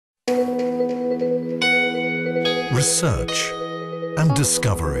research and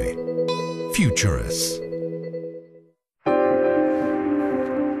discovery. Futuris.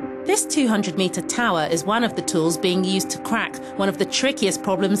 This 200-metre tower is one of the tools being used to crack one of the trickiest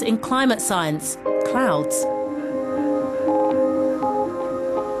problems in climate science: clouds.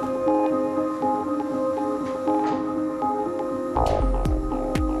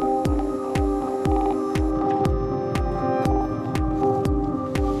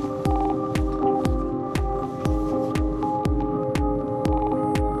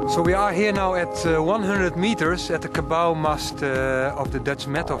 So we are here now at 100 meters at the cabal mast of the Dutch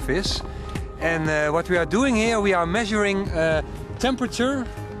Met Office. And what we are doing here, we are measuring temperature,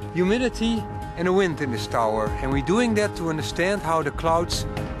 humidity and the wind in this tower. And we're doing that to understand how the clouds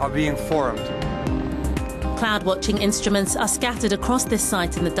are being formed. Cloud watching instruments are scattered across this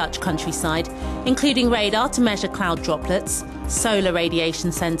site in the Dutch countryside, including radar to measure cloud droplets, solar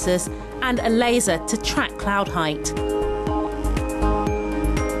radiation sensors and a laser to track cloud height.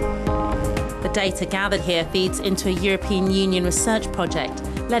 The data gathered here feeds into a European Union research project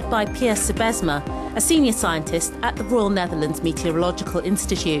led by Pier Siebesma, a senior scientist at the Royal Netherlands Meteorological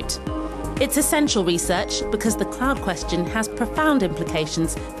Institute. It's essential research because the cloud question has profound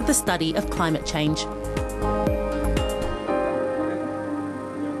implications for the study of climate change.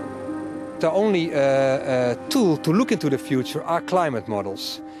 The only tool to look into the future are climate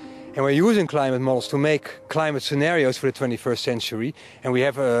models. And we're using climate models to make climate scenarios for the 21st century. And we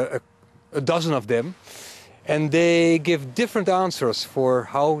have a dozen of them, and they give different answers for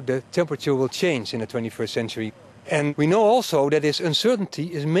how the temperature will change in the 21st century. And we know also that this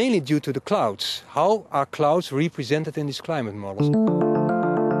uncertainty is mainly due to the clouds. How are clouds represented in these climate models?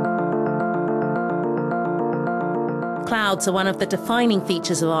 Clouds are one of the defining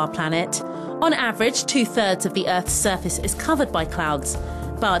features of our planet. On average, 2/3 of the Earth's surface is covered by clouds.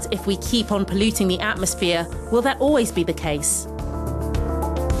 But if we keep on polluting the atmosphere, will that always be the case?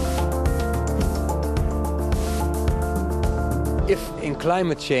 If in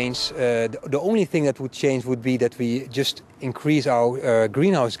climate change, the only thing that would change would be that we just increase our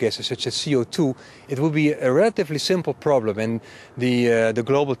greenhouse gases, such as CO2, it would be a relatively simple problem. And the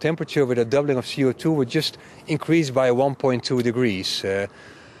global temperature with a doubling of CO2 would just increase by 1.2 degrees.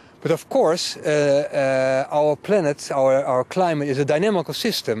 But of course, our planet, our climate is a dynamical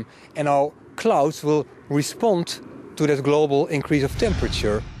system, and our clouds will respond to that global increase of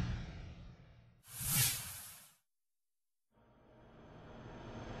temperature.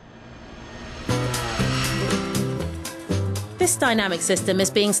 This dynamic system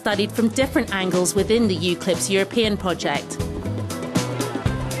is being studied from different angles within the EUCLIPSE European project.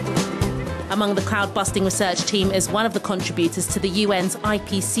 Among the cloud-busting research team is one of the contributors to the UN's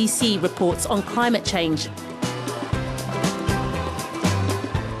IPCC reports on climate change.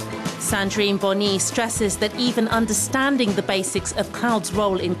 Sandrine Bonny stresses that even understanding the basics of clouds'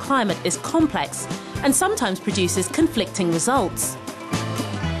 role in climate is complex and sometimes produces conflicting results.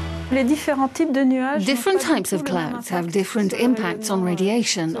 Different types of clouds have different impacts on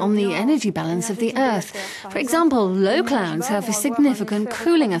radiation, on the energy balance of the Earth. For example, low clouds have a significant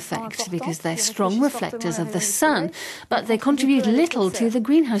cooling effect because they're strong reflectors of the sun, but they contribute little to the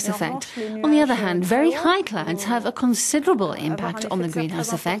greenhouse effect. On the other hand, very high clouds have a considerable impact on the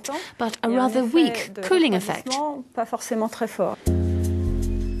greenhouse effect, but a rather weak cooling effect.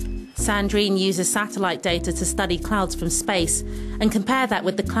 Sandrine uses satellite data to study clouds from space and compare that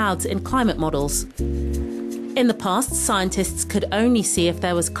with the clouds in climate models. In the past, scientists could only see if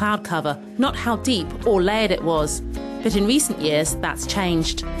there was cloud cover, not how deep or layered it was. But in recent years, that's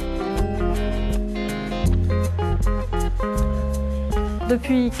changed.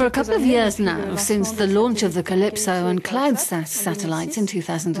 For a couple of years now, since the launch of the Calypso and CloudSat satellites in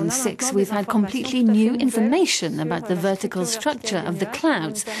 2006, we've had completely new information about the vertical structure of the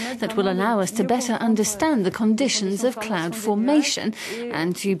clouds that will allow us to better understand the conditions of cloud formation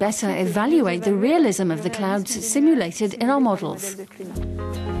and to better evaluate the realism of the clouds simulated in our models.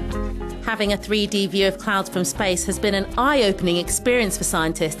 Having a 3D view of clouds from space has been an eye-opening experience for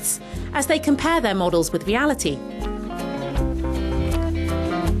scientists as they compare their models with reality.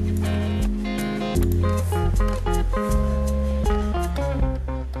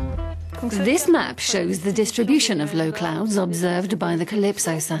 This map shows the distribution of low clouds observed by the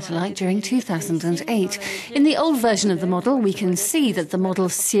Calypso satellite during 2008. In the old version of the model, we can see that the model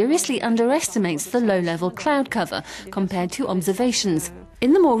seriously underestimates the low-level cloud cover compared to observations.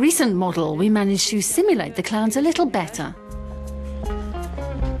 In the more recent model, we managed to simulate the clouds a little better.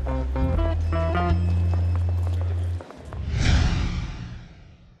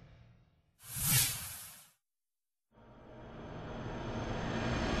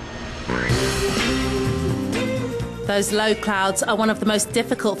 Those low clouds are one of the most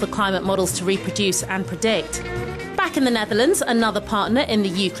difficult for climate models to reproduce and predict. Back in the Netherlands, another partner in the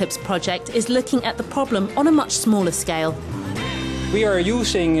EUCLIPSE project is looking at the problem on a much smaller scale. We are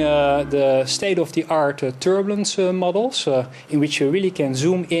using the state-of-the-art turbulence models in which you really can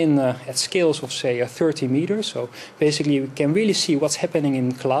zoom in at scales of, say, 30 meters. So basically we can really see what's happening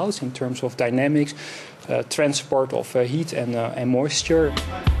in clouds in terms of dynamics, transport of heat and moisture.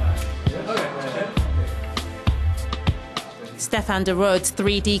 Stefan de Rood's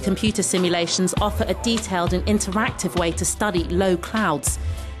 3D computer simulations offer a detailed and interactive way to study low clouds.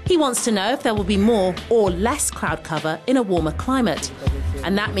 He wants to know if there will be more or less cloud cover in a warmer climate.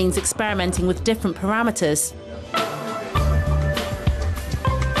 And that means experimenting with different parameters.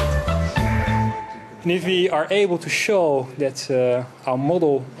 And if we are able to show that our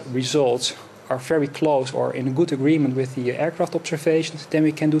model results are very close or in a good agreement with the aircraft observations, then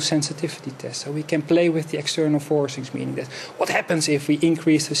we can do sensitivity tests. So we can play with the external forcings, meaning that what happens if we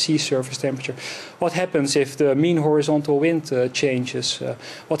increase the sea surface temperature? What happens if the mean horizontal wind changes?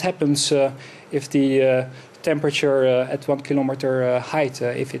 What happens if the temperature at 1 kilometer height,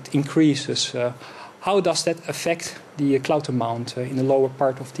 if it increases? How does that affect the cloud amount in the lower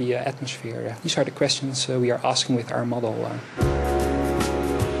part of the atmosphere? These are the questions we are asking with our model.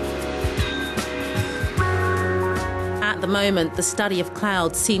 At the moment, the study of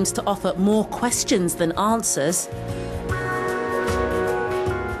clouds seems to offer more questions than answers.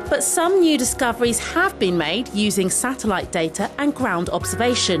 But some new discoveries have been made using satellite data and ground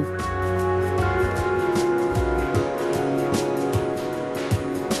observation.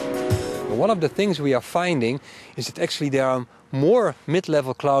 One of the things we are finding is that actually there are more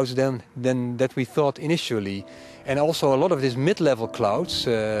mid-level clouds than that we thought initially. And also a lot of these mid-level clouds,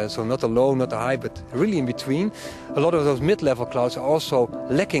 so not a low, not a high, but really in between, a lot of those mid-level clouds are also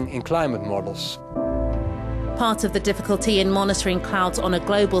lacking in climate models. Part of the difficulty in monitoring clouds on a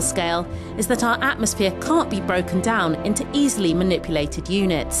global scale is that our atmosphere can't be broken down into easily manipulated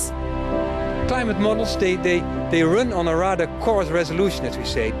units. Climate models, they run on a rather coarse resolution, as we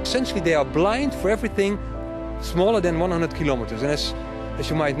say. Essentially, they are blind for everything smaller than 100 kilometers. And as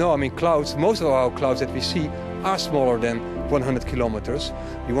you might know, I mean, clouds, most of our clouds that we see are smaller than 100 kilometers.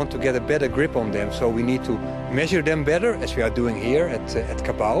 We want to get a better grip on them, so we need to measure them better, as we are doing here at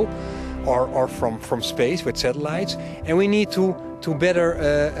Cabau, or from space with satellites. And we need to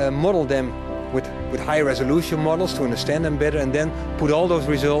better model them with high-resolution models to understand them better, and then put all those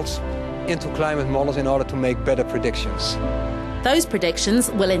results into climate models in order to make better predictions. Those predictions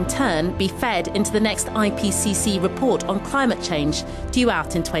will in turn be fed into the next IPCC report on climate change, due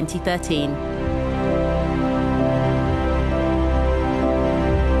out in 2013.